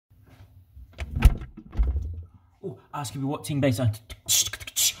Oh, asking me what team base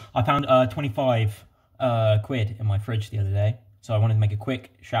I found 25 quid in my fridge the other day. So I wanted to make a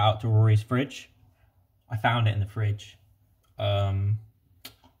quick shout out to Rory's fridge. I found it in the fridge.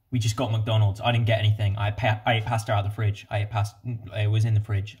 We just got McDonald's. I didn't get anything. I ate pasta out of the fridge. It was in the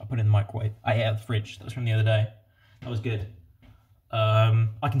fridge. I put it in the microwave. I ate out of the fridge. That was from the other day. That was good.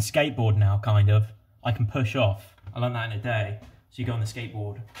 I can skateboard now, kind of. I can push off. I learned that in a day. So you go on the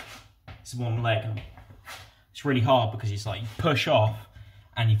skateboard. It's one leg. It's really hard because it's like you push off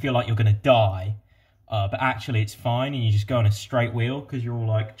and you feel like you're going to die. But actually it's fine and you just go on a straight wheel because you're all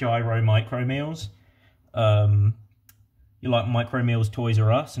like gyro micro meals. You're like Micro Meals Toys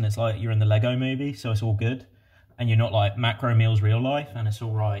R Us, and it's like you're in the Lego movie, so it's all good. And you're not like Macro Meals real life, and it's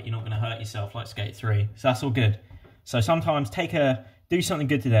all right. You're not going to hurt yourself like Skate 3. So that's all good. So sometimes do something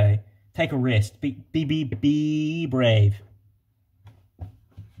good today. Take a risk. Be brave.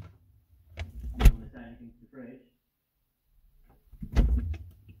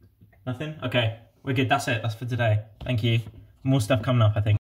 Nothing? Okay, we're good. That's it. That's for today. Thank you. More stuff coming up, I think.